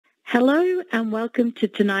Hello and welcome to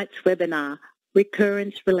tonight's webinar,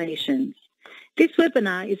 Recurrence Relations. This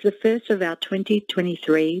webinar is the first of our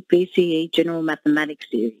 2023 VCE General Mathematics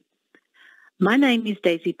series. My name is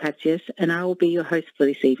Daisy Patsias and I will be your host for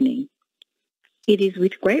this evening. It is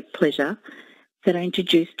with great pleasure that I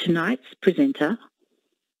introduce tonight's presenter,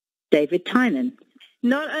 David Tynan.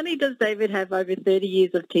 Not only does David have over 30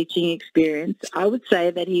 years of teaching experience, I would say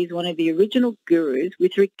that he is one of the original gurus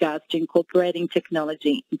with regards to incorporating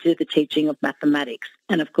technology into the teaching of mathematics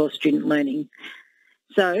and, of course, student learning.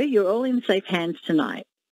 So you're all in safe hands tonight.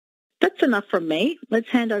 That's enough from me. Let's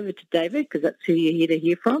hand over to David because that's who you're here to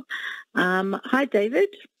hear from. Hi, David.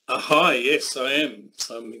 Hi, yes, I am.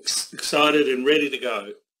 I'm excited and ready to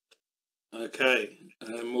go. Okay,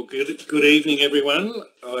 well, good evening, everyone.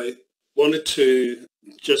 I wanted to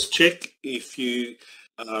just check if you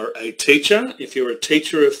are a teacher, if you're a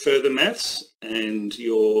teacher of further maths and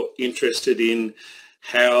you're interested in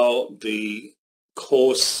how the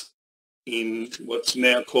course in what's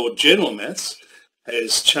now called general maths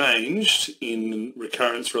has changed in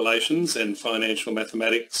recurrence relations and financial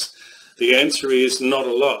mathematics. The answer is not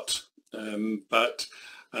a lot, but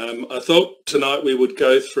I thought tonight we would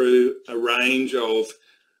go through a range of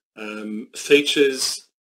features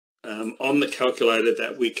on the calculator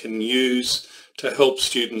that we can use to help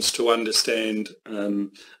students to understand a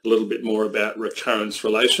little bit more about recurrence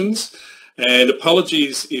relations. And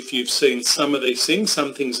apologies if you've seen some of these things.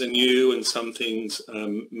 Some things are new and some things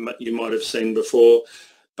you might have seen before,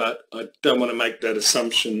 but I don't want to make that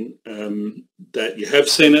assumption that you have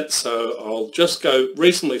seen it. So I'll just go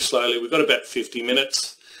reasonably slowly. We've got about 50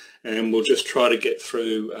 minutes. And we'll just try to get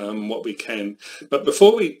through what we can. But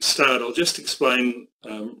before we start, I'll just explain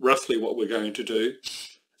roughly what we're going to do.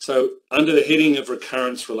 So under the heading of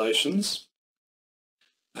recurrence relations,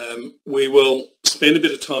 we will spend a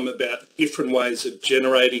bit of time about different ways of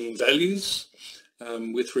generating values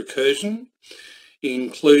with recursion,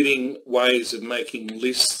 including ways of making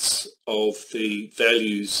lists of the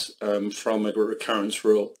values from a recurrence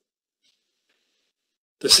rule.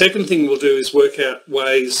 The second thing we'll do is work out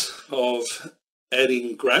ways of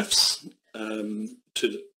adding graphs to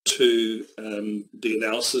the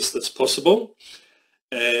analysis that's possible.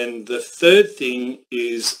 And the third thing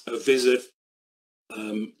is a visit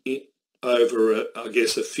over, I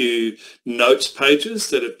guess, a few notes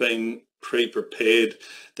pages that have been pre-prepared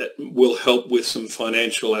that will help with some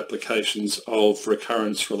financial applications of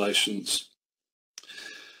recurrence relations.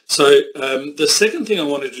 So the second thing I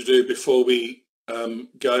wanted to do before we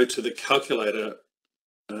go to the calculator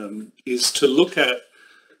is to look at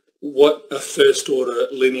what a first order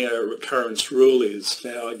linear recurrence rule is.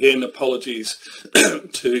 Now again, apologies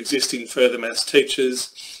to existing further maths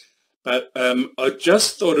teachers, but I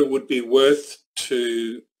just thought it would be worth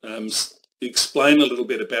to explain a little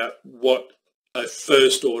bit about what a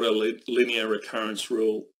first order linear recurrence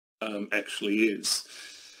rule actually is.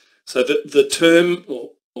 So the term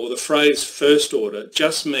or the phrase first order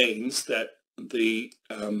just means that the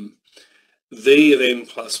v of n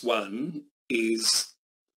plus 1 is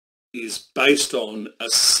based on a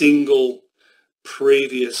single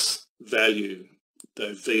previous value,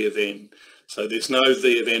 the v of n. So there's no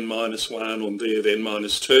v of n minus 1 or v of n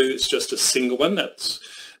minus 2, it's just a single one. That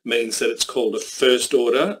means that it's called a first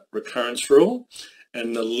order recurrence rule,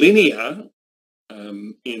 and the linear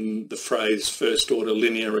in the phrase first order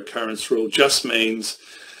linear recurrence rule just means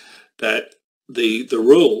that the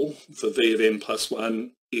rule for v of n plus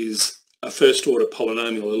 1 is a first order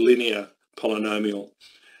polynomial, a linear polynomial.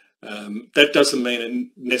 That doesn't mean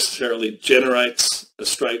it necessarily generates a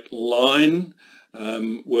straight line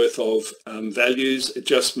worth of values. It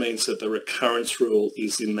just means that the recurrence rule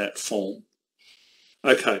is in that form.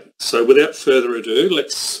 Okay, so without further ado,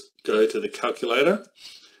 let's go to the calculator.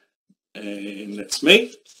 And that's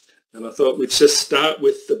me. And I thought we'd just start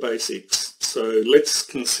with the basics. So let's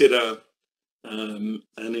consider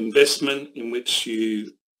an investment in which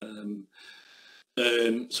you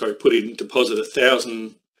put in deposit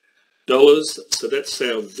 $1,000. So that's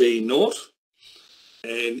our V0.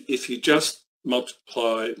 And if you just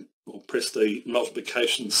multiply or press the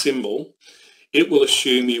multiplication symbol, it will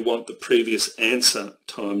assume you want the previous answer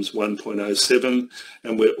times 1.07,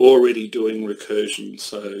 and we're already doing recursion.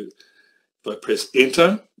 So if I press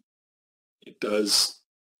enter, it does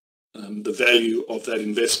the value of that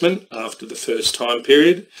investment after the first time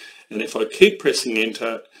period. And if I keep pressing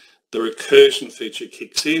enter, the recursion feature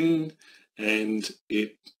kicks in and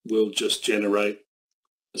it will just generate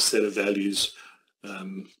a set of values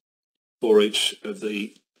for each of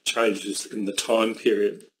the changes in the time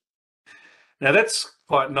period. Now that's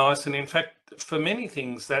quite nice, and in fact for many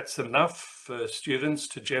things, that's enough for students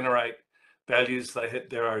to generate values.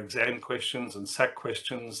 There are exam questions and SAC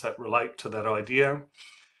questions that relate to that idea.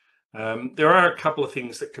 There are a couple of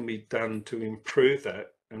things that can be done to improve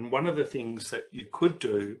that. And one of the things that you could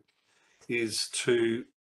do is to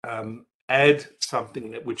add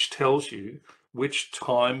something which tells you which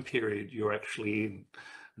time period you're actually in.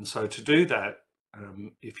 And so to do that,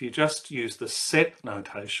 if you just use the set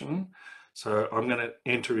notation, so I'm going to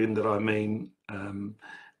enter in that I mean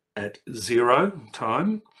at 0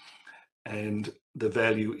 time, and the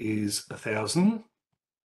value is 1,000.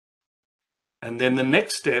 And then the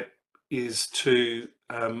next step is to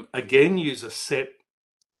again use a set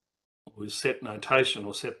notation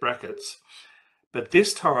or set brackets. But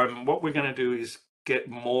this time, what we're going to do is get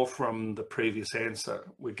more from the previous answer.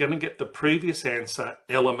 We're going to get the previous answer,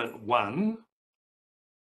 element 1,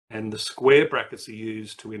 and the square brackets are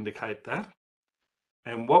used to indicate that.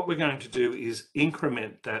 And what we're going to do is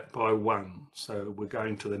increment that by 1. So we're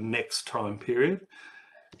going to the next time period,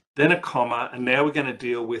 then a comma, and now we're going to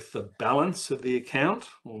deal with the balance of the account,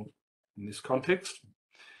 or in this context.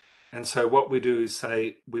 And so what we do is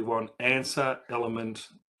say we want answer element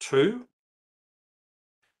 2,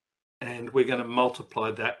 and we're going to multiply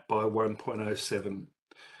that by 1.07.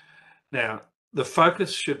 Now, the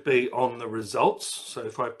focus should be on the results. So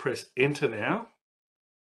if I press enter now,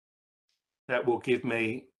 that will give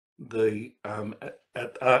me the,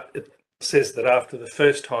 it says that after the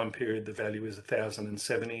first time period, the value is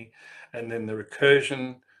 1,070, and then the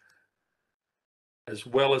recursion, as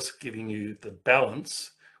well as giving you the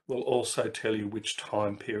balance, will also tell you which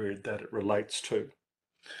time period that it relates to.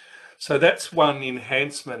 So that's one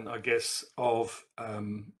enhancement, I guess, of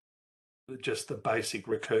just the basic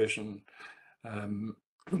recursion.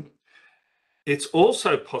 It's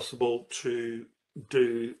also possible to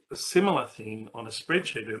do a similar thing on a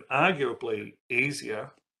spreadsheet, and arguably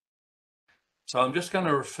easier. So I'm just going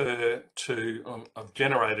to refer to, I've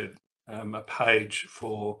generated a page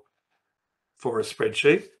for a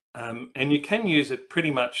spreadsheet, and you can use it pretty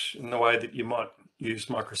much in the way that you might use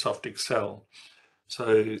Microsoft Excel.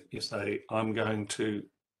 So you say, I'm going to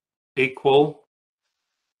equal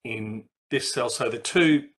in this cell. So the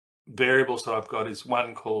two variables that I've got is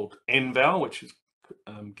one called nval, which is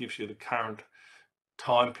gives you the current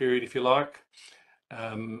time period, if you like,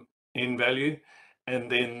 n value, and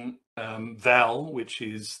then val, which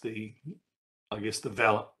is the, I guess,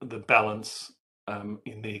 the balance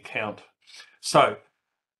in the account. So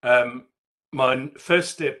my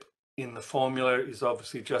first step in the formula is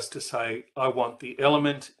obviously just to say I want the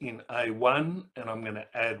element in A1 and I'm going to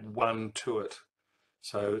add 1 to it.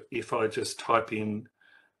 So if I just type in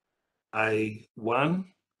A1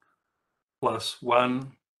 plus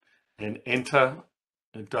 1 and enter,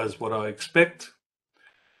 it does what I expect.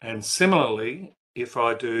 And similarly, if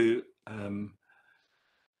I do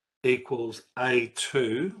equals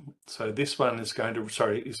A2, so this one is going to,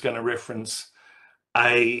 is going to reference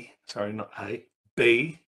B1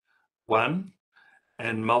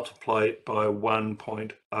 and multiply it by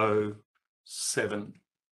 1.07.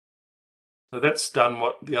 So that's done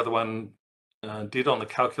what the other one did on the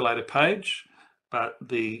calculator page, but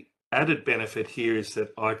the added benefit here is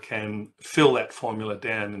that I can fill that formula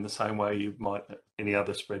down in the same way you might any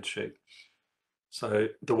other spreadsheet. So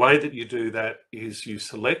the way that you do that is you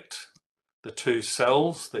select the two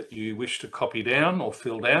cells that you wish to copy down or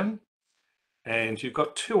fill down, and you've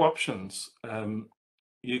got two options.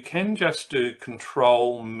 You can just do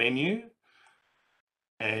control menu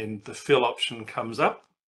and the fill option comes up.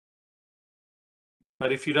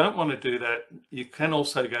 But if you don't want to do that, you can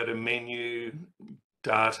also go to menu,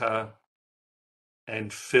 data,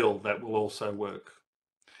 and fill. That will also work.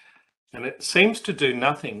 And it seems to do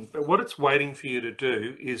nothing, but what it's waiting for you to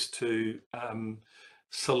do is to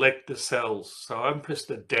select the cells. So I press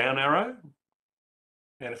the down arrow,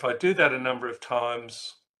 and if I do that a number of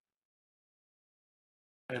times,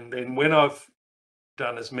 and then when I've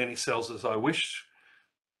done as many cells as I wish,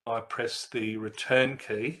 I press the return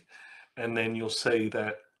key, and then you'll see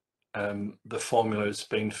that the formula has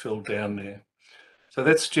been filled down there. So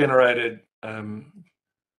that's generated 10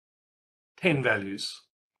 values.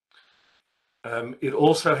 It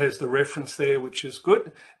also has the reference there, which is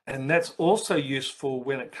good. And that's also useful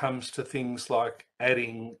when it comes to things like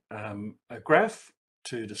adding a graph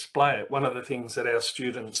to display it. One of the things that our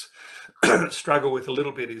students struggle with a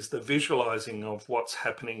little bit is the visualizing of what's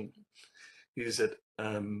happening. Is it,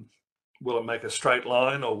 will it make a straight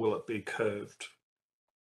line or will it be curved?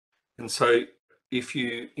 And so if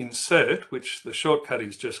you insert, which the shortcut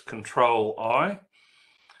is just Control I,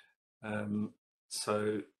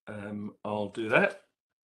 I'll do that.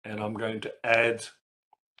 and I'm going to add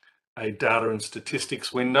a data and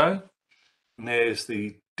statistics window. And there's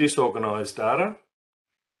the disorganized data.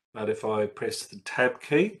 But if I press the tab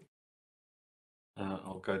key,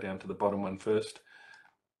 I'll go down to the bottom one first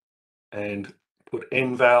and put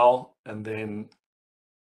nval and then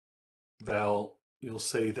val, you'll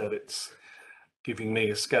see that it's giving me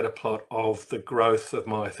a scatter plot of the growth of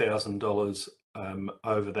my $1,000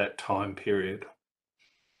 over that time period.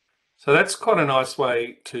 So that's quite a nice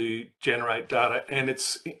way to generate data, and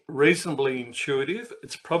it's reasonably intuitive.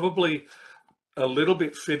 It's probably a little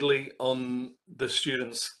bit fiddly on the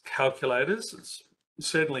students' calculators. It's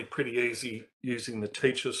certainly pretty easy using the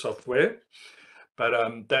teacher software, but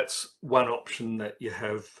that's one option that you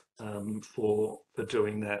have for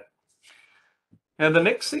doing that. Now, the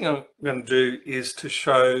next thing I'm going to do is to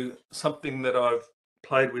show something that I've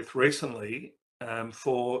played with recently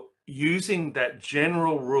for using that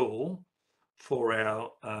general rule for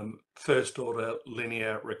our first order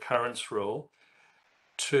linear recurrence rule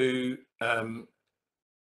to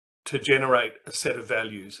generate a set of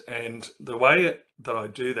values. And the way that I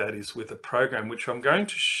do that is with a program, which I'm going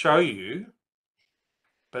to show you,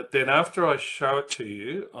 but then after I show it to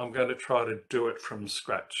you, I'm going to try to do it from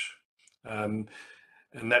scratch. And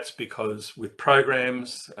that's because with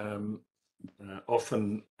programs,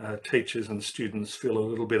 often teachers and students feel a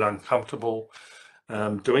little bit uncomfortable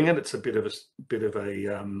doing it. It's a bit of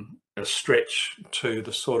a stretch to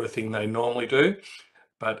the sort of thing they normally do.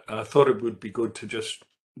 But I thought it would be good to just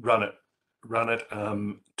run it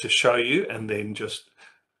to show you, and then just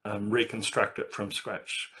reconstruct it from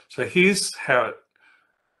scratch. So here's how it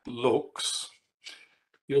looks.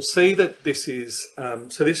 You'll see that this is,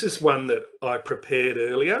 so this is one that I prepared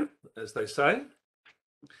earlier, as they say,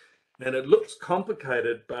 and it looks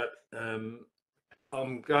complicated, but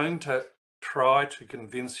I'm going to try to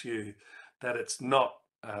convince you that it's not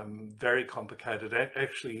very complicated. It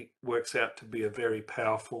actually works out to be a very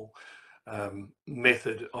powerful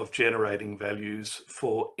method of generating values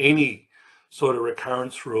for any sort of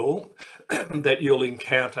recurrence rule that you'll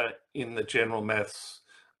encounter in the general maths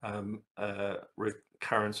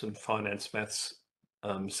recurrence and finance maths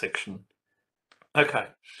section. Okay,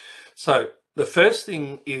 so the first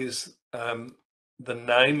thing is the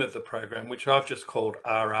name of the program, which I've just called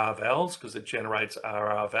rrvals because it generates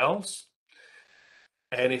rrvals.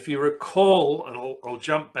 And if you recall, and I'll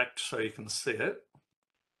jump back so you can see it.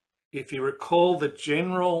 If you recall, the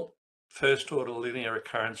general first order linear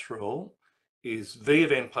recurrence rule is v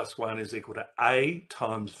of n plus 1 is equal to a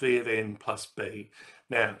times v of n plus b.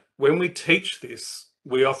 Now, when we teach this,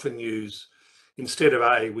 we often use, instead of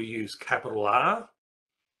a, we use capital R.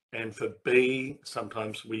 And for b,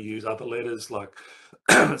 sometimes we use other letters like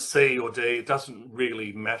C or D. It doesn't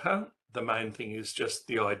really matter. The main thing is just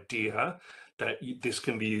the idea that this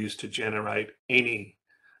can be used to generate any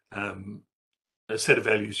a set of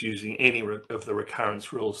values using any of the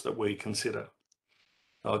recurrence rules that we consider.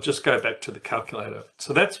 I'll just go back to the calculator.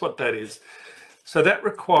 So that's what that is. So that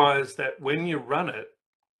requires that when you run it,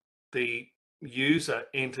 the user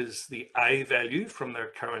enters the A value from the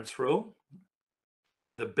recurrence rule,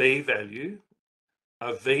 the B value,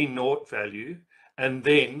 a V0 value, and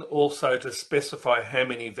then also to specify how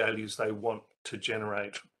many values they want to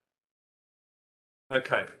generate.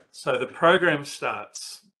 Okay, so the program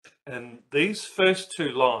starts, and these first two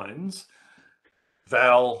lines,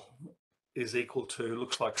 val is equal to,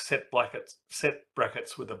 looks like set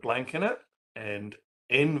brackets with a blank in it, and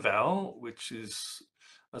nval, which is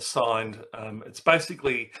assigned, it's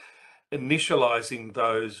basically initializing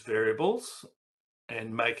those variables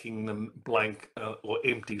and making them blank or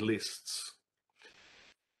empty lists.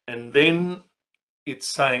 And then it's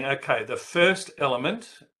saying, okay, the first element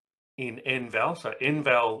in nval, so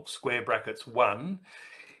nval square brackets 1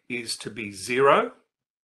 is to be 0.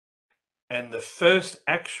 And the first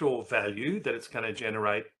actual value that it's going to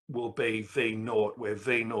generate will be V0, where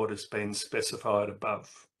V0 has been specified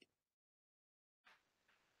above.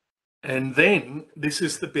 And then this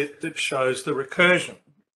is the bit that shows the recursion.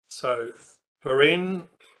 So for n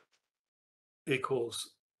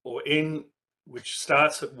equals, or n which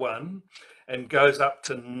starts at 1 and goes up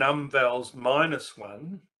to numvals minus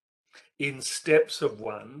 1 in steps of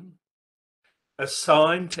 1,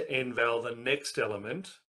 assign to nval the next element,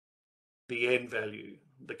 the n value,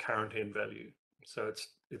 the current n value. So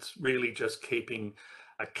it's really just keeping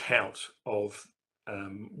a count of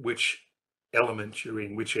which element you're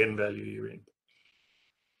in, which n value you're in.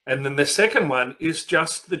 And then the second one is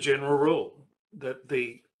just the general rule that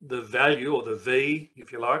the value, or the v,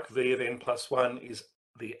 if you like, v of n plus 1 is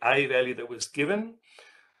the a value that was given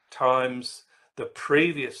times the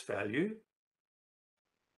previous value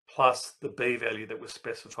plus the b value that was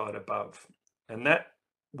specified above. And that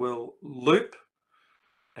will loop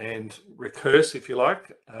and recurse, if you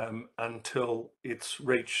like, until it's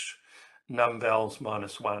reached numVals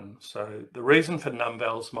 -1. So the reason for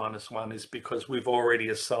numVals -1 is because we've already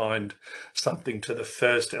assigned something to the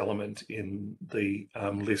first element in the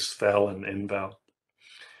list val and nval.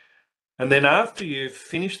 And then after you've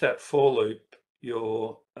finished that for loop,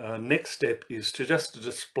 your next step is to just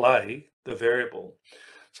display the variable.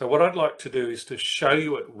 So what I'd like to do is to show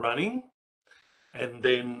you it running, and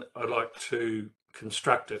then I'd like to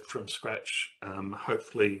construct it from scratch.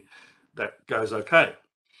 Hopefully that goes okay.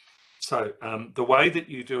 So the way that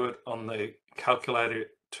you do it on the calculator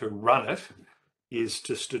to run it is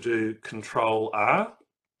just to do Control R,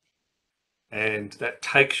 and that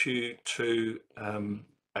takes you to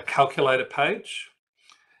a calculator page.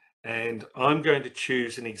 And I'm going to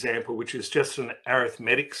choose an example which is just an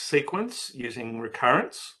arithmetic sequence using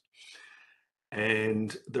recurrence.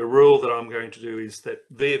 And the rule that I'm going to do is that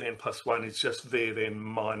v of n plus 1 is just v of n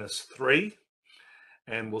minus 3.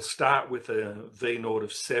 And we'll start with a v0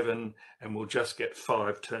 of 7, and we'll just get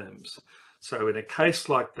 5 terms. So in a case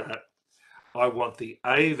like that, I want the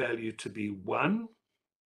a value to be 1.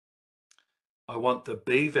 I want the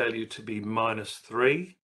b value to be minus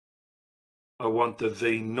 3. I want the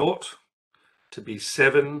v0 to be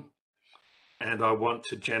 7. And I want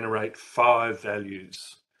to generate 5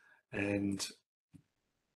 values. And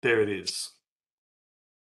there it is.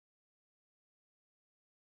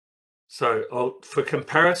 So for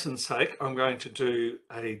comparison's sake, I'm going to do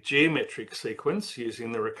a geometric sequence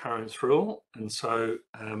using the recurrence rule. And so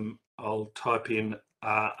I'll type in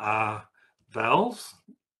RR vals,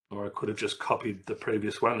 or I could have just copied the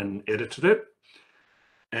previous one and edited it.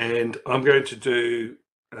 And I'm going to do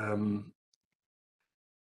an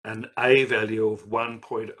A value of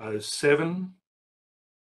 1.07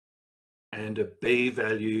 and a B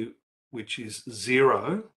value which is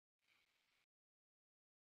 0.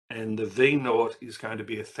 And the V0 is going to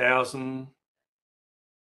be 1,000.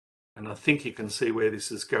 And I think you can see where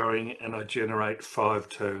this is going, and I generate 5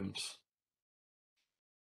 terms.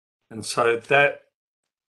 And so that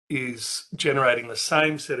is generating the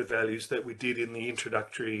same set of values that we did in the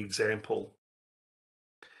introductory example.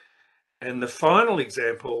 And the final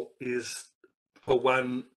example is for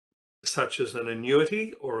one such as an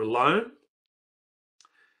annuity or a loan.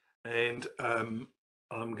 And I'm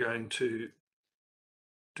going to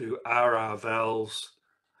do RR vals,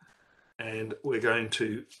 and we're going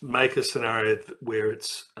to make a scenario where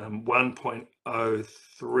it's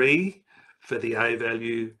 1.03 for the A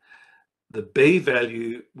value. The B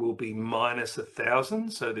value will be minus 1,000.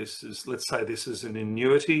 So this is, let's say this is an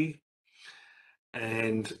annuity,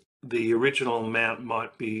 and the original amount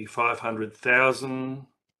might be 500,000,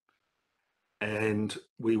 and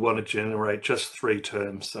we want to generate just 3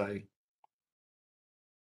 terms, say.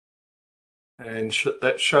 And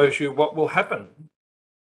that shows you what will happen.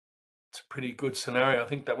 It's a pretty good scenario. I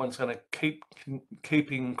think that one's going to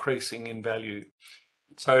keep increasing in value.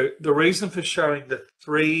 So the reason for showing the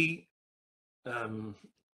 3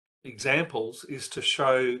 examples is to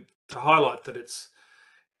highlight that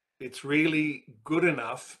it's really good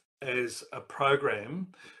enough as a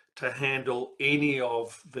program to handle any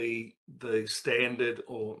of the standard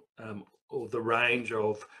or the range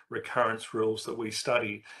of recurrence rules that we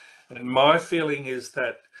study. And my feeling is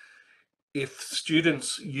that if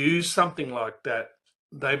students use something like that,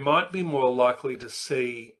 they might be more likely to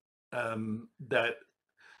see that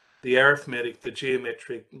the arithmetic, the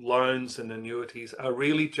geometric, loans and annuities are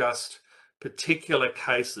really just particular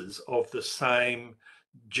cases of the same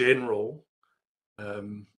general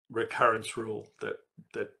recurrence rule that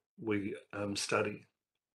we study.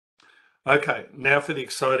 Okay, now for the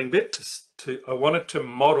exciting bit. I wanted to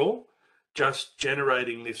model just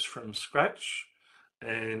generating this from scratch.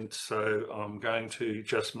 And so I'm going to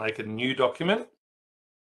just make a new document.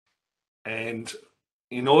 And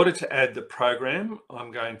in order to add the program,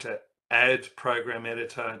 I'm going to add program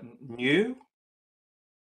editor new.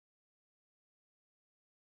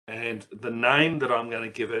 And the name that I'm going to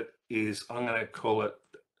give it is, I'm going to call it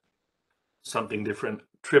something different,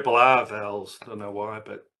 RR vals. Don't know why,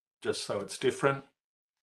 but just so it's different.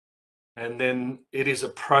 And then it is a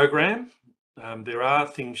program. There are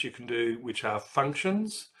things you can do which are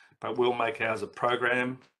functions, but we'll make ours a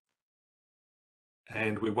program,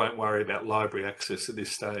 and we won't worry about library access at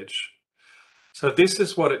this stage. So this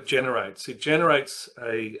is what it generates. It generates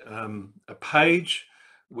a page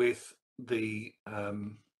with the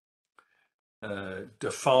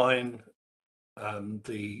define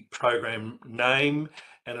the program name,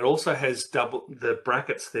 and it also has the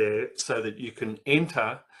brackets there so that you can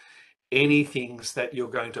enter any things that you're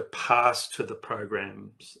going to pass to the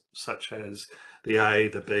programs, such as the A,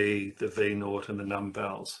 the B, the V naught, and the num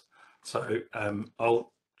vals. So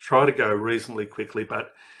I'll try to go reasonably quickly,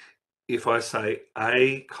 but if I say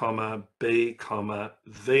A, comma, B, comma,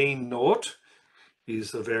 V naught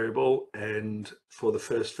is the variable, and for the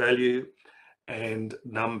first value, and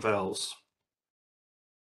num vals.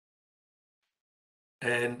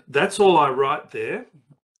 And that's all I write there.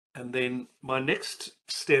 And then my next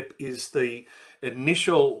step is the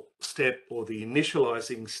initial step, or the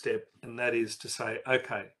initializing step, and that is to say,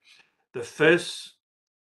 okay,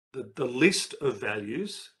 the list of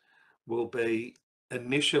values will be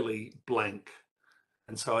initially blank.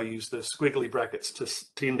 And so I use the squiggly brackets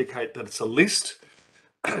to indicate that it's a list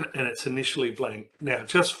and it's initially blank. Now,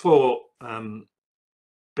 just for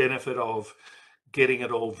benefit of getting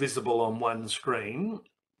it all visible on one screen,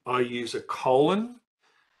 I use a colon,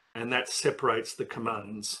 and that separates the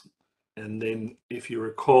commands. And then if you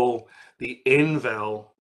recall, the nval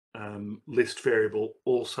list variable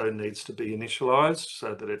also needs to be initialized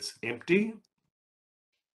so that it's empty.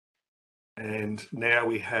 And now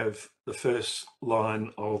we have the first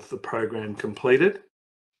line of the program completed.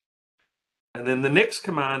 And then the next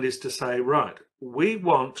command is to say, right, we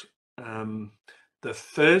want the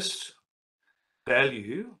first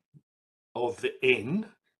value of the n,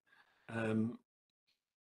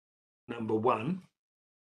 number 1,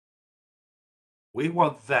 we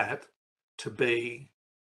want that to be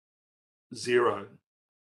 0.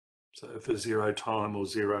 So for 0 time or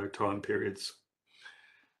 0 time periods.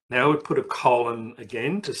 Now we put a colon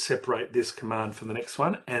again to separate this command from the next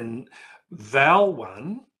one, and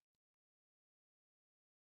val1,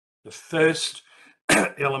 the first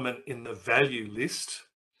element in the value list,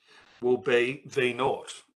 will be v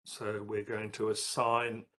naught. So we're going to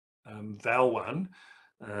assign val1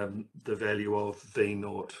 the value of v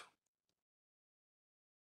naught.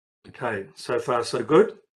 Okay, so far so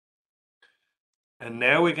good. And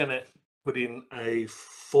now we're going to put in a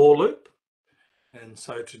for loop. And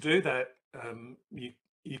so to do that,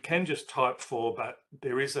 you can just type for, but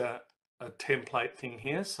there is a template thing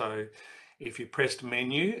here. So if you pressed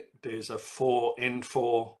menu, there's a for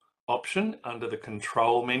N4 option under the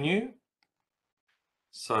control menu.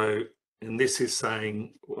 So, and this is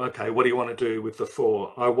saying, okay, what do you want to do with the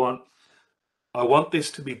for? I want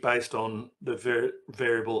this to be based on the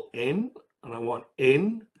variable n, and I want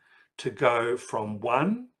n to go from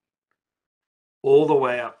 1 all the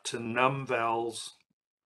way up to num vals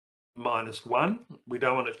 -1. We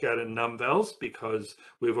don't want it to go to num vals because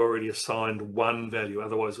we've already assigned 1 value.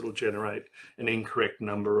 Otherwise, it'll generate an incorrect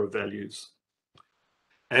number of values.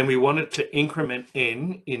 And we want it to increment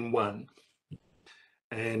n in 1.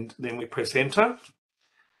 And then we press enter.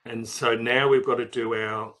 And so now we've got to do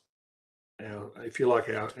our if you like,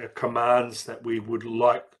 our commands that we would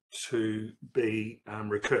like to be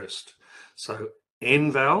recursed. So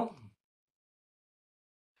nval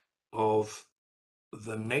of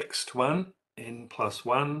the next one, n plus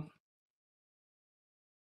 1,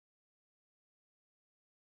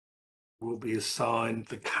 will be assigned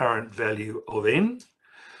the current value of n.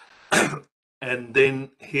 And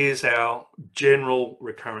then here's our general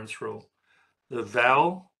recurrence rule. The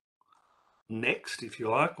val next, if you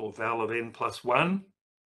like, or val of n plus 1,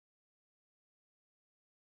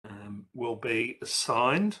 will be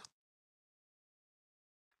assigned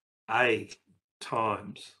a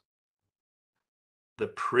times the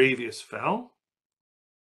previous val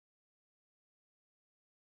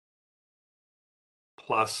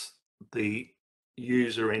plus the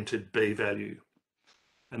user entered b value.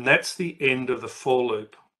 And that's the end of the for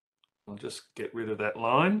loop. I'll just get rid of that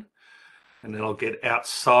line, and then I'll get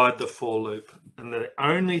outside the for loop. And the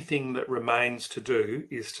only thing that remains to do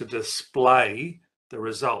is to display the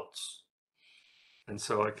results. And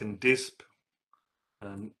so I can disp,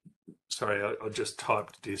 sorry, I just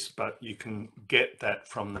typed disp, but you can get that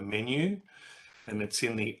from the menu, and it's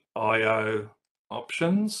in the IO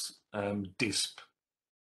options, disp.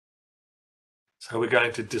 So we're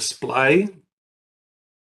going to display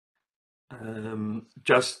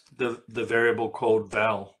just the variable called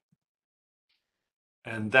val.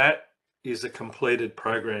 And that is a completed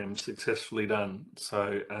program, successfully done.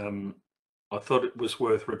 So I thought it was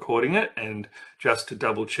worth recording it, and just to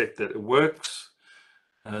double check that it works,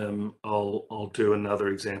 I'll do another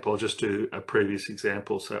example. I'll just do a previous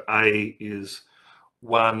example. So A is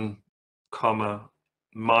 1, comma,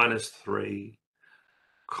 -3,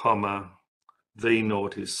 comma, V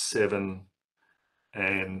naught is 7,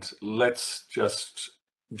 and let's just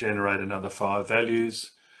generate another 5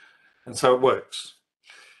 values. And so it works.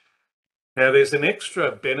 Now there's an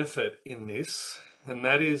extra benefit in this, and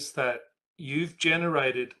that is that you've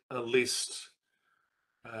generated a list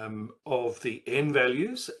of the n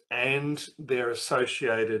values and their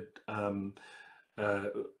associated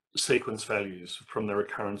sequence values from the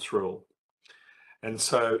recurrence rule. And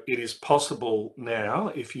so it is possible now,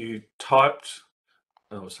 if you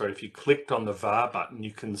if you clicked on the var button,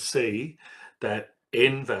 you can see that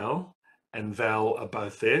nval and val are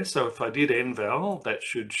both there. So if I did nval, that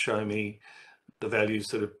should show me the values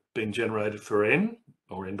that have been generated for n,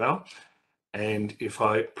 or nval. And if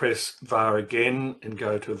I press var again and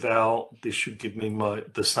go to val, this should give me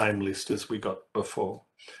the same list as we got before.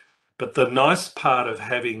 But the nice part of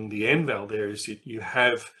having the nval there is you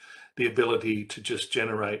have the ability to just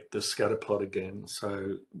generate the scatter plot again.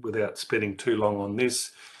 So without spending too long on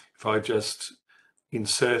this, if I just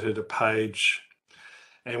inserted a page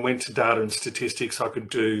and went to data and statistics, I could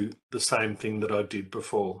do the same thing that I did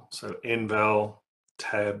before. So nval,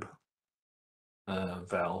 tab,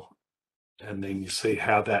 val, and then you see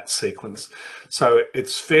how that sequence. So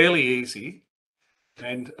it's fairly easy.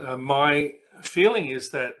 And my feeling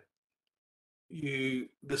is that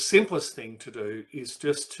the simplest thing to do is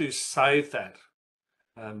just to save that.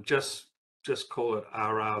 Just call it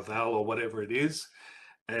RRVal or whatever it is.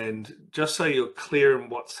 And just so you're clear on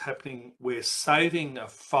what's happening, we're saving a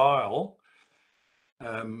file,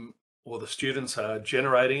 or the students are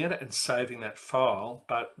generating it and saving that file.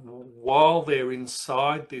 But while they're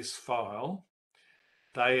inside this file,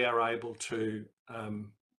 they are able to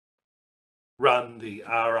run the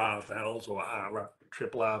RRVals or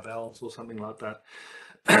RRRVals or something like that.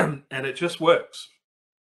 And it just works.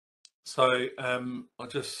 So I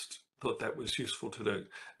just thought that was useful to do.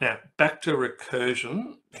 Now, back to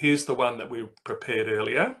recursion. Here's the one that we prepared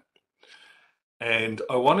earlier. And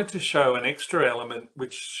I wanted to show an extra element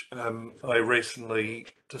which I recently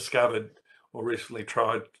discovered or recently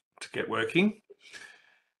tried to get working.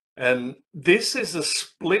 And this is a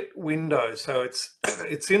split window. So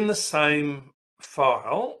it's in the same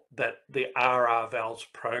file that the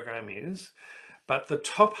RRVals program is, but the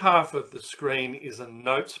top half of the screen is a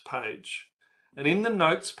notes page. And in the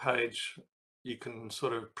notes page, you can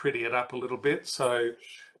sort of pretty it up a little bit. So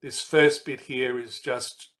this first bit here is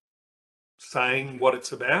just saying what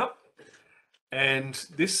it's about. And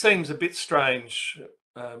this seems a bit strange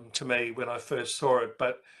to me when I first saw it,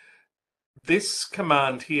 but this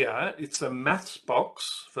command here, it's a maths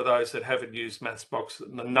box. For those that haven't used maths box,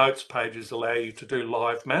 the notes pages allow you to do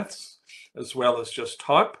live maths as well as just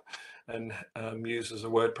type and use as a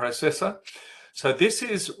word processor. So this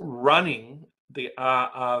is running the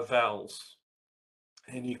RRVals,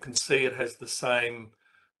 and you can see it has the same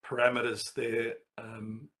parameters there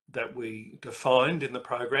that we defined in the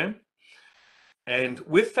program. And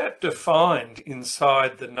with that defined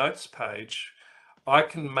inside the notes page, I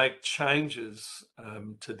can make changes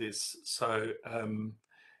to this. So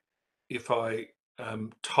if I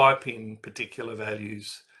type in particular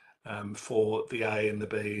values for the A and the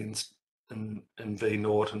B and V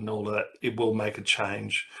naught and all of that, it will make a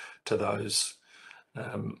change to those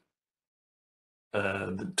to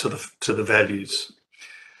the values.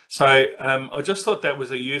 So I just thought that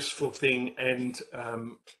was a useful thing. And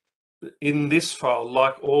in this file,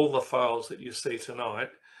 like all the files that you see tonight,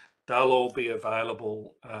 they'll all be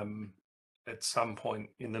available at some point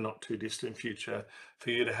in the not too distant future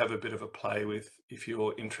for you to have a bit of a play with if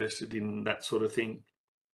you're interested in that sort of thing.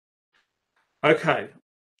 Okay,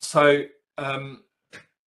 so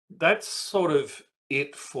that's sort of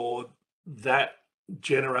it for that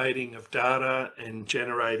generating of data and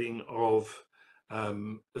generating of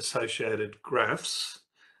associated graphs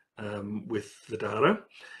with the data.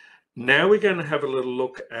 Now we're going to have a little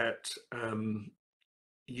look at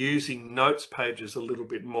using notes pages a little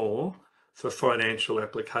bit more for financial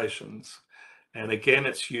applications. And again,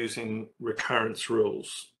 it's using recurrence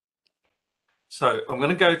rules. So I'm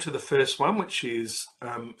going to go to the first one, which is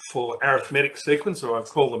for arithmetic sequence, or I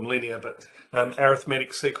call them linear, but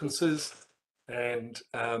arithmetic sequences. And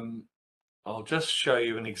I'll just show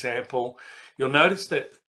you an example. You'll notice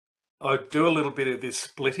that I do a little bit of this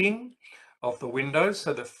splitting of the windows.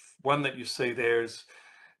 So the one that you see there is,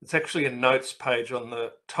 it's actually a notes page on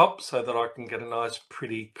the top so that I can get a nice,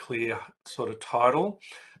 pretty clear sort of title.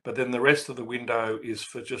 But then the rest of the window is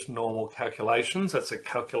for just normal calculations. That's a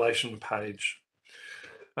calculation page.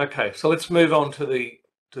 Okay, so let's move on to the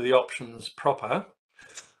options proper.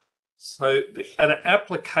 So an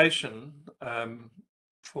application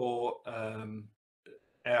for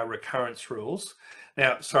our recurrence rules.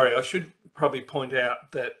 Now, sorry, I should probably point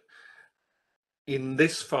out that in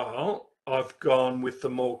this file, I've gone with the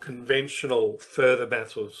more conventional further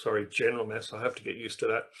maths, or sorry, general maths. I have to get used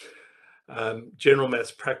to general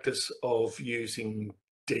maths practice of using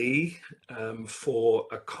D for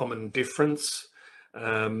a common difference.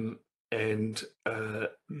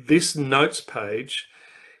 This notes page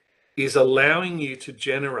is allowing you to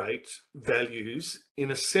generate values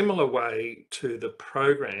in a similar way to the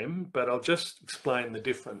program, but I'll just explain the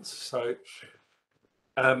difference. So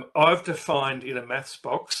I've defined in a maths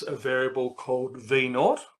box a variable called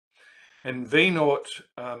V0, and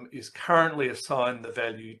V0 is currently assigned the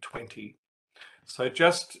value 20. So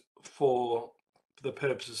just for the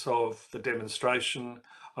purposes of the demonstration,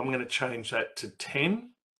 I'm going to change that to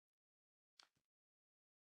 10.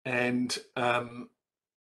 And I'm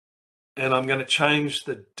going to change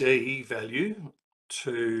the D value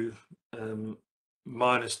to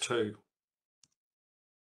 -2.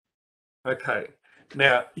 Okay,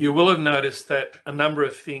 now you will have noticed that a number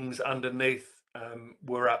of things underneath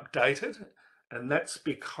were updated, and that's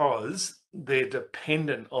because they're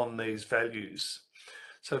dependent on these values.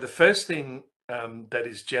 So the first thing that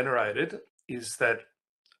is generated is that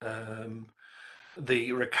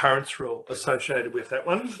the recurrence rule associated with that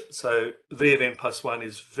one. So V of n plus 1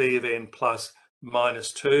 is V of n plus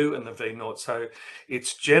 -2 and the V0. So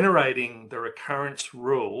it's generating the recurrence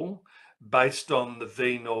rule based on the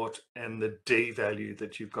V0 and the D value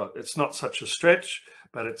that you've got. It's not such a stretch,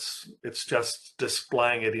 but it's just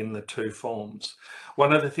displaying it in the two forms.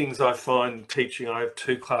 One of the things I find teaching, I have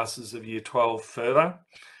 2 classes of year 12 further,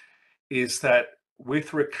 is that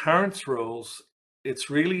with recurrence rules,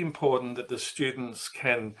 it's really important that the students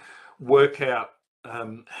can work out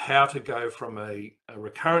how to go from a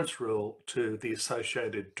recurrence rule to the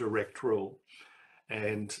associated direct rule.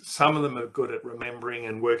 And some of them are good at remembering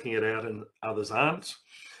and working it out and others aren't.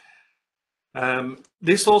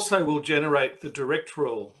 This also will generate the direct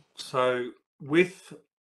rule. So with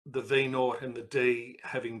the V0 and the D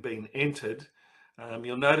having been entered,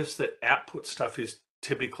 you'll notice that output stuff is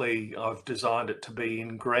typically, I've designed it to be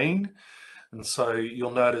in green. And so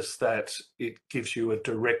you'll notice that it gives you a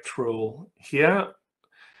direct rule here,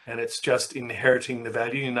 and it's just inheriting the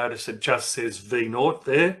value. You notice it just says V0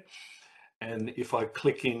 there. And if I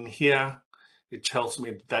click in here, it tells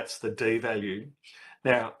me that's the D value.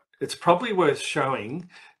 Now, it's probably worth showing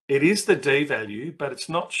it is the D value, but it's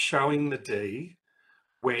not showing the D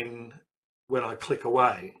when I click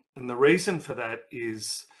away. And the reason for that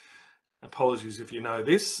is, apologies if you know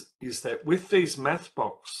this, is that with these math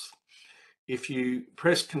box, if you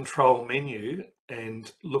press Control menu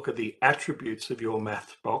and look at the attributes of your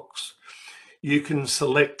math box, you can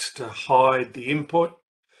select to hide the input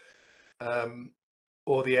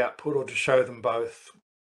or the output, or to show them both.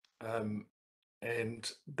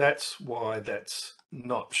 And that's why that's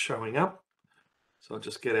not showing up. So I'll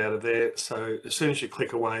just get out of there. So as soon as you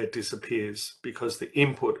click away, it disappears because the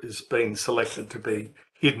input is being selected to be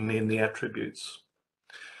hidden in the attributes.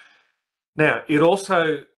 Now, it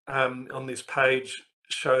also on this page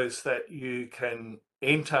shows that you can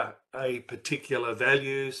enter a particular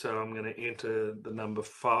value. So I'm going to enter the number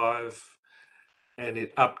 5, and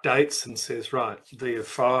it updates and says, right, V of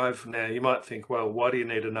 5. Now you might think, well, why do you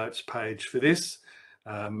need a notes page for this?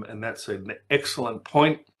 And that's an excellent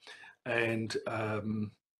point. And I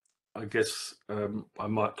guess I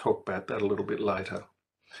might talk about that a little bit later.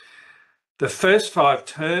 The first 5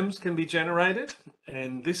 terms can be generated,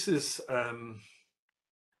 and this is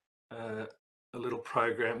a little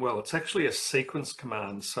program. Well, it's actually a sequence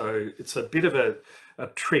command, so it's a bit of a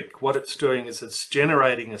trick. What it's doing is it's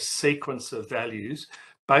generating a sequence of values,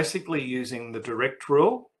 basically using the direct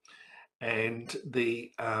rule and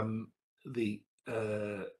the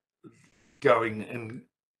going and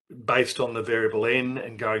based on the variable n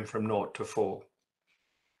and going from 0 to 4.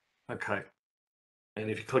 Okay, and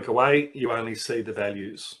if you click away, you only see the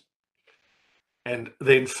values. And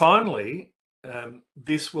then finally,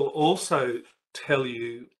 this will also tell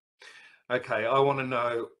you, okay, I want to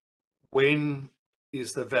know when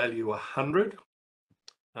is the value 100.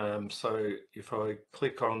 So if I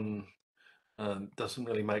click on, doesn't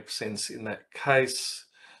really make sense in that case.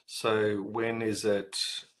 So when is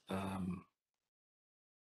it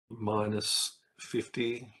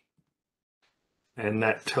 -50? And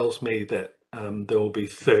that tells me that there will be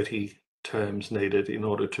 30 terms needed in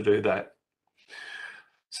order to do that.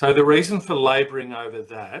 So the reason for labouring over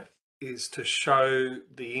that is to show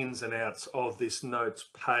the ins and outs of this notes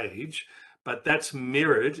page, but that's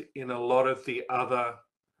mirrored in a lot of the other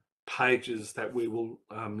pages that we will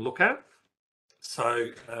look at.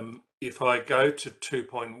 So if I go to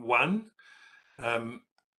 2.1,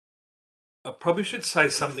 I probably should say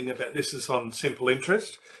something about, this is on simple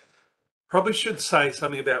interest, probably should say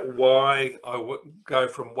something about why I would go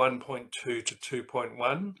from 1.2 to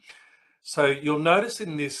 2.1. So you'll notice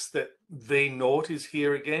in this that V0 is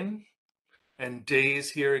here again, and D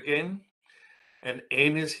is here again, and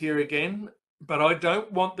N is here again, but I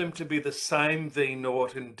don't want them to be the same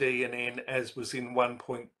V0 and D and N as was in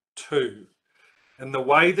 1.2. And the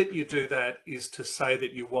way that you do that is to say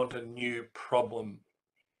that you want a new problem.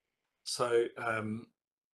 So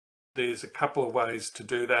there's a couple of ways to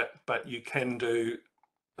do that, but you can do,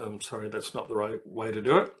 sorry, that's not the right way to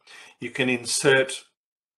do it. You can insert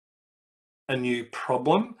a new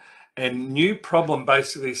problem, and new problem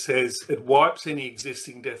basically says it wipes any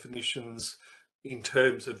existing definitions in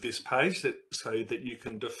terms of this page so that you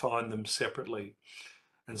can define them separately.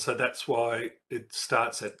 And so that's why it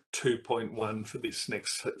starts at 2.1 for this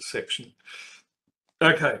next section.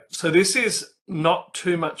 Okay, so this is not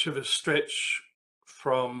too much of a stretch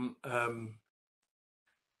from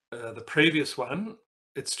the previous one.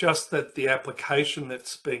 It's just that the application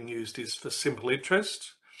that's being used is for simple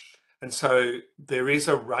interest. And so there is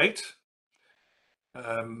a rate,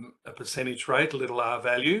 a percentage rate, a little r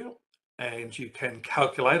value, and you can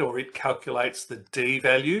calculate, or it calculates the d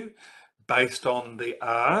value based on the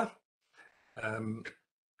r.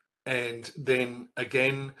 And then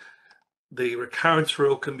again, the recurrence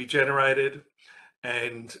rule can be generated,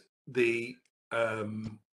 and the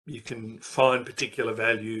you can find particular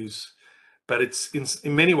values, but it's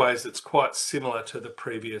in many ways it's quite similar to the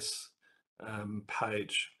previous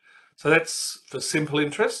page. So that's for simple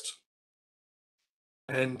interest.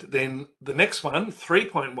 And then the next one,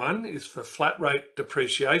 3.1, is for flat rate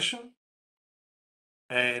depreciation.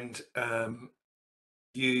 And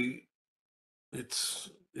it's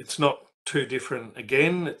not too different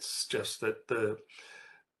again. It's just that the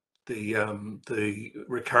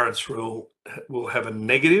recurrence rule will have a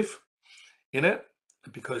negative in it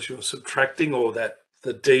because you're subtracting, or that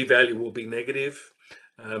the d value will be negative.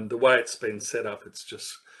 The way it's been set up, it's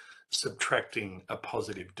just subtracting a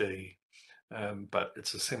positive d, but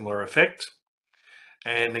it's a similar effect.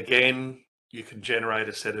 And again, you can generate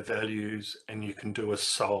a set of values and you can do a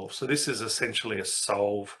solve. So this is essentially a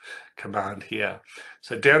solve command here.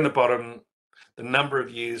 So down the bottom, the number of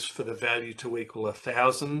years for the value to equal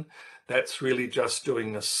 1,000, that's really just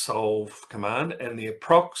doing a solve command, and the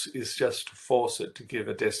approx is just to force it to give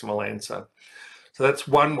a decimal answer. So that's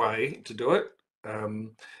one way to do it.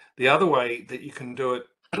 The other way that you can do it,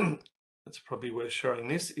 it's probably worth showing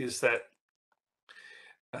this, is that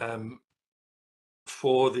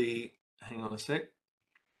for the, hang on a sec,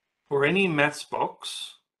 for any maths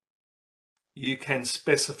box, you can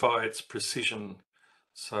specify its precision.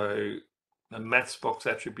 So the maths box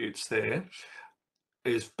attributes there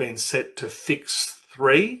is been set to fix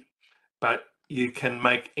 3, but you can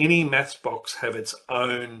make any maths box have its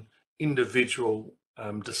own individual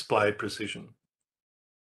display precision.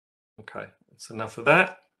 Okay, that's enough of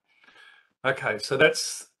that. Okay, so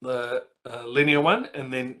that's the linear one,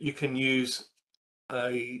 and then you can use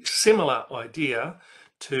a similar idea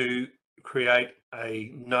to create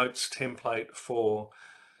a notes template for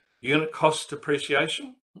unit cost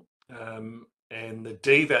depreciation, and the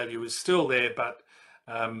d value is still there, but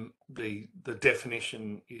the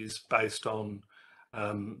definition is based on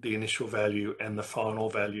the initial value and the final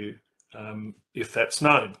value, if that's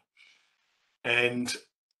known. And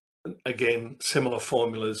again, similar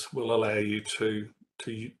formulas will allow you to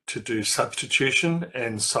do substitution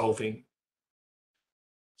and solving.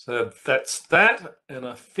 So that's that, and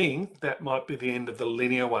I think that might be the end of the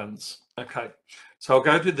linear ones. Okay, so I'll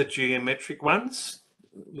go to the geometric ones,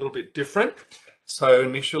 a little bit different. So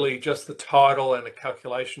initially just the title and a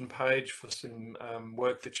calculation page for some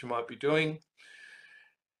work that you might be doing.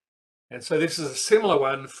 And so this is a similar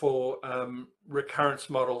one for recurrence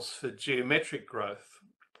models for geometric growth.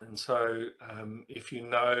 And so if you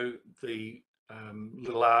know the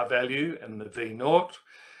little r value and the V0,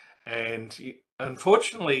 and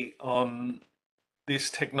unfortunately on this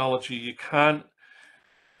technology,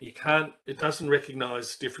 it doesn't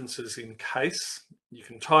recognize differences in case. You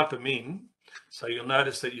can type them in. So you'll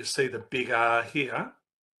notice that you see the big R here,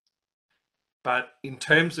 but in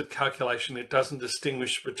terms of calculation, it doesn't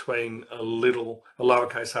distinguish between a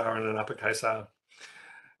lowercase r and an uppercase R.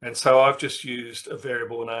 And so I've just used a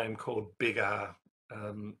variable name called big R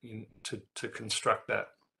to construct that.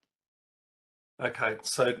 Okay,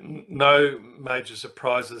 so no major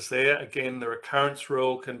surprises there. Again, the recurrence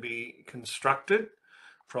rule can be constructed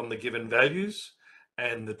from the given values,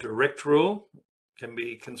 and the direct rule can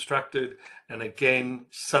be constructed, and again,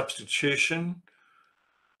 substitution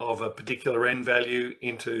of a particular n value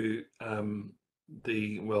into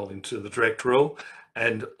into the direct rule,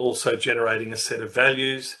 and also generating a set of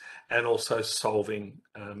values and also solving,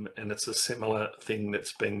 and it's a similar thing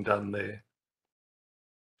that's being done there.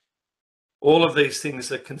 All of these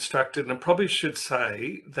things are constructed, and I probably should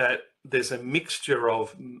say that there's a mixture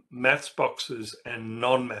of maths boxes and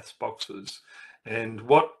non-maths boxes. And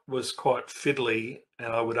what was quite fiddly, and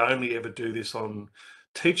I would only ever do this on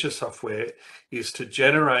teacher software, is to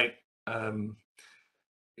generate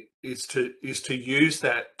is to use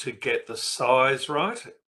that to get the size right,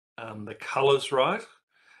 the colors right,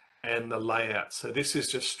 and the layout. So this is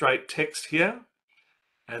just straight text here,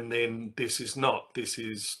 and then this is not. This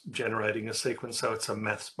is generating a sequence, so it's a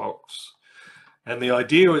maths box. And the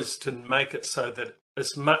idea is to make it so that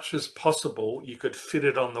as much as possible, you could fit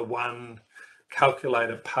it on the one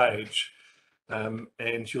calculator page.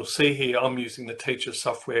 And you'll see here, I'm using the teacher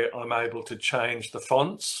software. I'm able to change the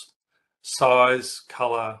fonts, size,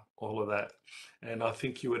 color, all of that. And I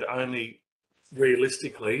think you would only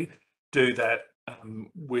realistically do that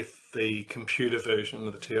with the computer version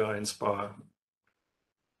of the TI-nspire.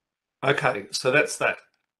 Okay, so that's that.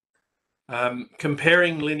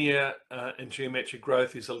 Comparing linear and geometric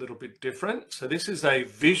growth is a little bit different. So this is a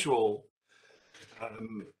visual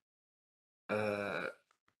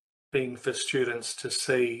thing for students to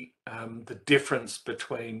see the difference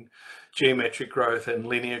between geometric growth and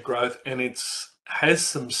linear growth, and it has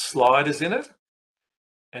some sliders in it.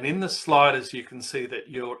 And in the sliders, you can see that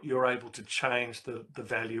you're able to change the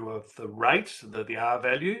value of the rate, the R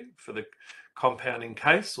value for the compounding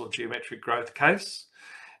case or geometric growth case.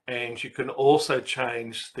 And you can also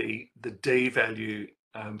change the D value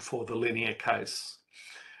for the linear case.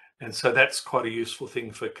 And so that's quite a useful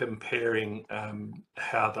thing for comparing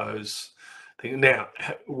how those things. Now,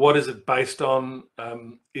 what is it based on?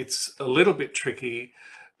 It's a little bit tricky,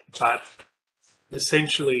 but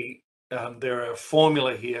essentially there are a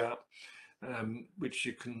formula here, which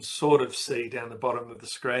you can sort of see down the bottom of the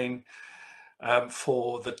screen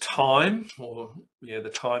for the time, or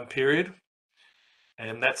the time period.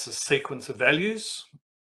 And that's a sequence of values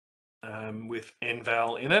with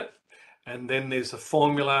n-val in it. And then there's a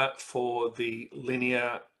formula for the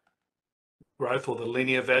linear growth or the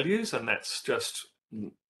linear values, and that's just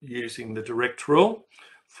using the direct rule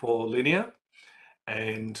for linear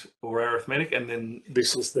or arithmetic. And then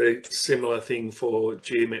this is the similar thing for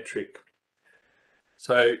geometric.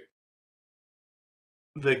 So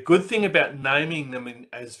the good thing about naming them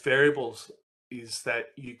as variables is that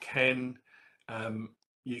you can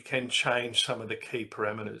change some of the key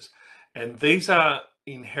parameters, and these are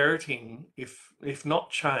inheriting, if not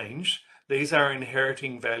changed, these are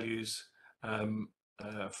inheriting values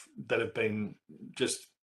that have been just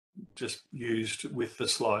used with the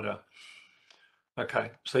slider.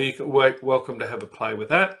 Okay, so you can welcome to have a play with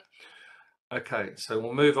that. Okay, so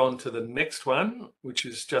we'll move on to the next one, which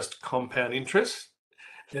is just compound interest.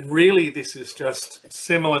 And really this is just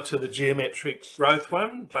similar to the geometric growth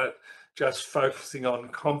one, but just focusing on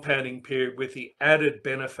compounding period with the added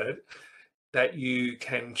benefit that you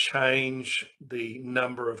can change the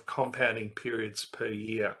number of compounding periods per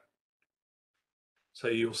year. So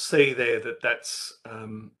you'll see there that that's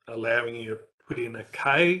allowing you to put in a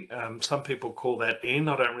K. Some people call that N.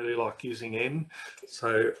 I don't really like using N.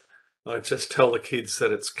 So I just tell the kids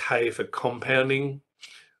that it's K for compounding,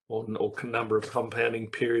 or number of compounding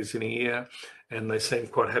periods in a year, and they seem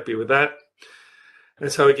quite happy with that.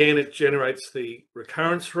 And so again, it generates the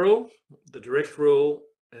recurrence rule, the direct rule,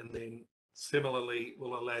 and then similarly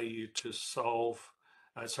will allow you to substitute,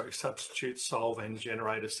 solve, and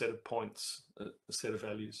generate a set of points, a set of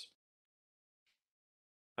values.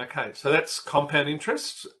 Okay, so that's compound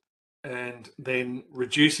interest. And then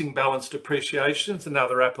reducing balance depreciation is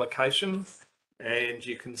another application. And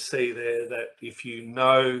you can see there that if you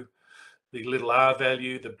know the little r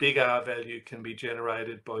value, the big R value can be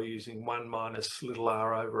generated by using 1 minus little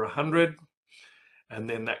r over 100. And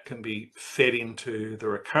then that can be fed into the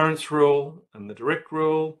recurrence rule and the direct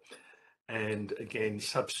rule. And again,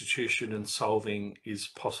 substitution and solving is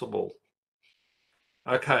possible.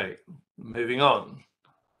 Okay, moving on.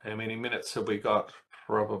 How many minutes have we got?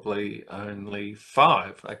 Probably only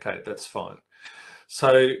 5. Okay, that's fine.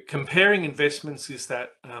 So comparing investments is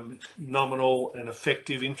that nominal and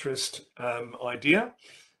effective interest idea.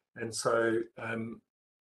 And so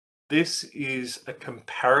this is a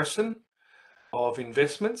comparison of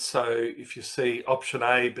investments. So if you see option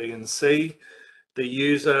A, B, and C, the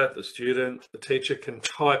user, the student, the teacher can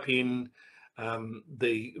type in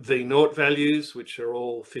the V0 values, which are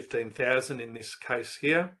all 15,000 in this case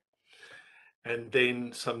here. and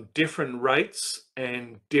then some different rates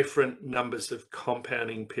and different numbers of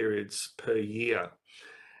compounding periods per year.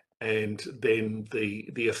 And then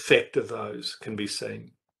the effect of those can be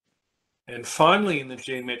seen. And finally, in the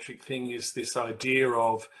geometric thing is this idea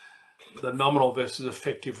of the nominal versus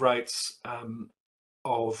effective rates,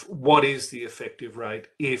 of what is the effective rate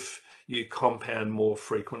if you compound more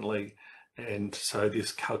frequently. And so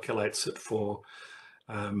this calculates it for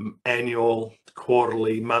annual,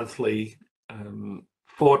 quarterly, monthly,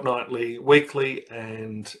 fortnightly, weekly,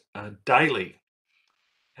 and daily.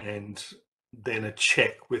 And then a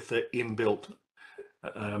check with the inbuilt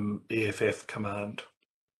EFF command.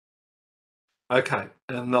 Okay,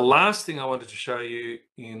 and the last thing I wanted to show you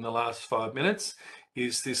in the last 5 minutes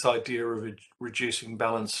is this idea of reducing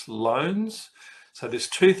balance loans. So there's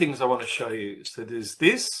two things I want to show you. So there's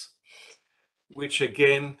this, which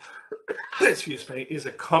again, excuse me, is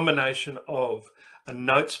a combination of a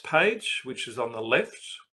notes page, which is on the left.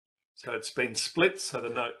 So it's been split, so the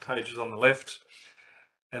note page is on the left.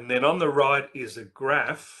 And then on the right is a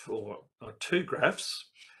graph, or two graphs,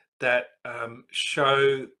 that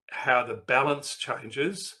show how the balance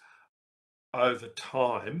changes over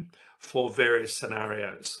time for various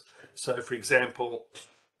scenarios. So for example,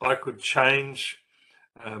 I could change,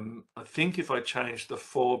 I think if I change the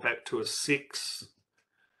 4 back to a 6,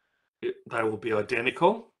 they will be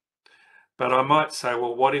identical. But I might say,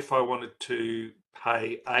 well, what if I wanted to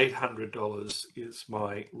pay $800 is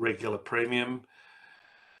my regular premium?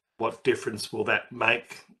 What difference will that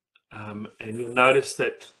make? And you'll notice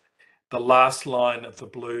that the last line of the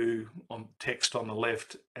blue text on the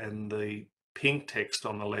left and the pink text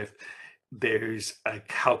on the left, there is a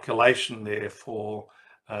calculation there for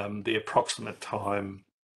the approximate time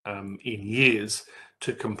in years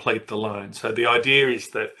to complete the loan. So the idea is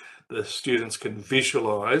that the students can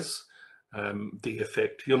visualize the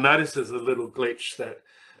effect. You'll notice there's a little glitch that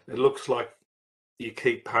it looks like you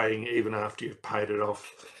keep paying even after you've paid it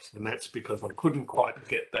off, and that's because I couldn't quite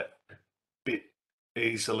get that bit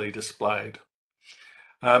easily displayed.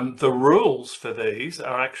 The rules for these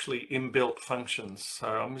are actually inbuilt functions. So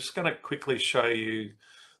I'm just going to quickly show you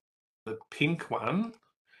the pink one.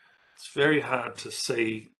 It's very hard to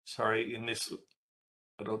see, sorry, in this,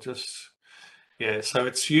 but I'll just, yeah, so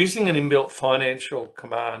it's using an inbuilt financial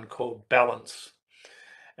command called balance.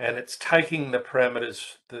 And it's taking the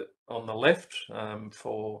parameters that on the left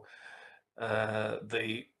for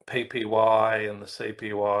the PPY and the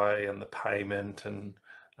CPY and the payment and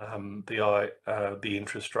the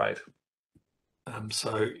interest rate.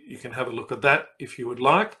 So you can have a look at that if you would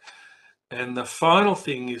like. And the final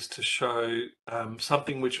thing is to show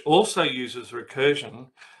something which also uses recursion,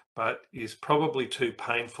 but is probably too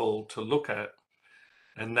painful to look at,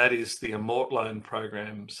 and that is the amort loan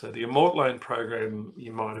program. So the amort loan program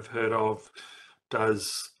you might have heard of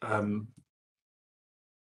does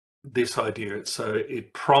this idea. So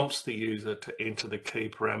it prompts the user to enter the key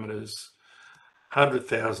parameters.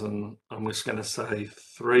 100,000, I'm just going to say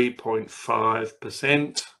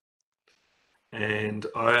 3.5%. And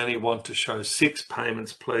I only want to show 6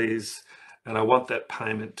 payments, please. And I want that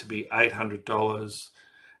payment to be $800.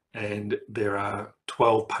 And there are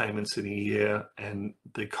 12 payments in a year, and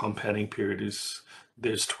the compounding period is,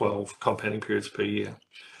 there's 12 compounding periods per year.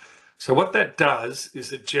 So what that does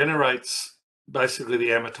is it generates basically the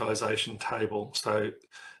amortization table. So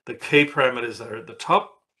the key parameters are at the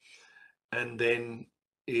top, and then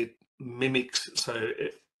it mimics, so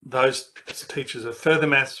those teachers of further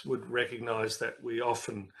maths would recognize that we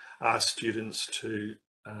often ask students to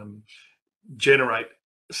generate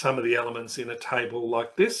some of the elements in a table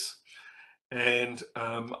like this. And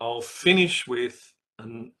I'll finish with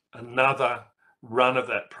another run of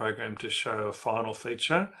that program to show a final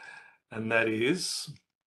feature, and that is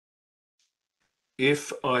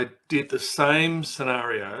if I did the same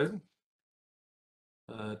scenario,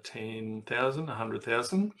 10,000,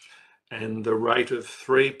 100,000, and the rate of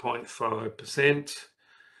 3.5%,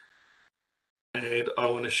 and I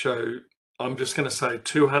want to show, I'm just going to say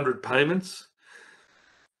 200 payments,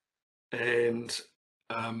 and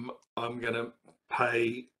I'm going to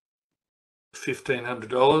pay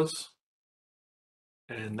 $1,500,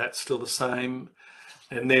 and that's still the same.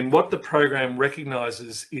 And then what the program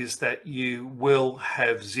recognizes is that you will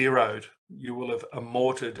have zeroed, you will have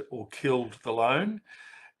amorted or killed the loan.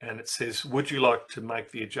 And it says, would you like to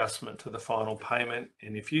make the adjustment to the final payment?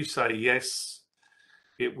 And if you say yes,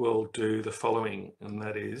 it will do the following. And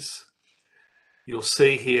that is, you'll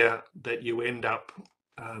see here that you end up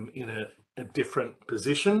in a different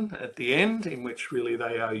position at the end, in which really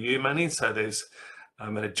they owe you money. So there's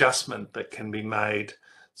an adjustment that can be made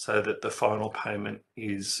so that the final payment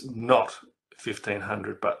is not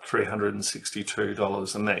 $1,500, but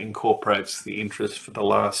 $362, and that incorporates the interest for the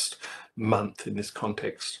last month in this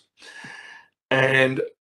context. And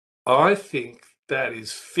I think that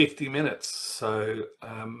is 50 minutes. So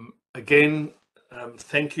again,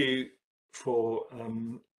 thank you for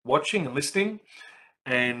watching and listening,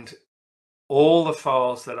 and all the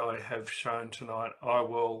files that I have shown tonight, I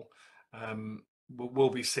will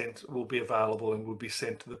be available and will be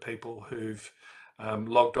sent to the people who've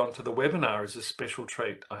logged on to the webinar as a special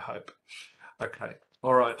treat, I hope. Okay,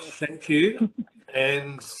 all right, thank you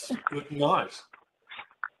and good night.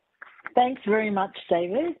 Thanks very much,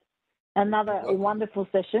 David. Another wonderful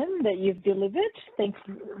session that you've delivered. Thanks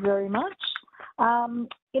very much.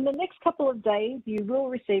 In the next couple of days, you will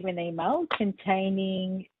receive an email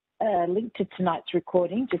containing a link to tonight's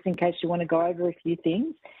recording, just in case you want to go over a few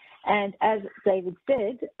things. And as David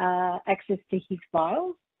said, access to his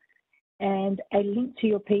files and a link to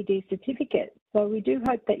your PD certificate. So we do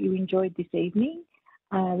hope that you enjoyed this evening.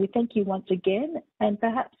 We thank you once again, and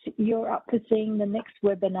perhaps you're up for seeing the next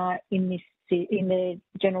webinar in the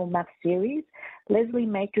General Math series, Leslie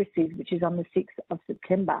Matrices, which is on the 6th of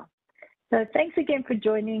September. So thanks again for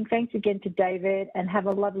joining. Thanks again to David, and have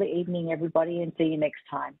a lovely evening, everybody, and see you next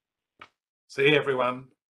time. See you, everyone.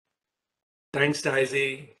 Thanks,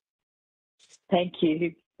 Daisy. Thank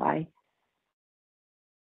you. Bye.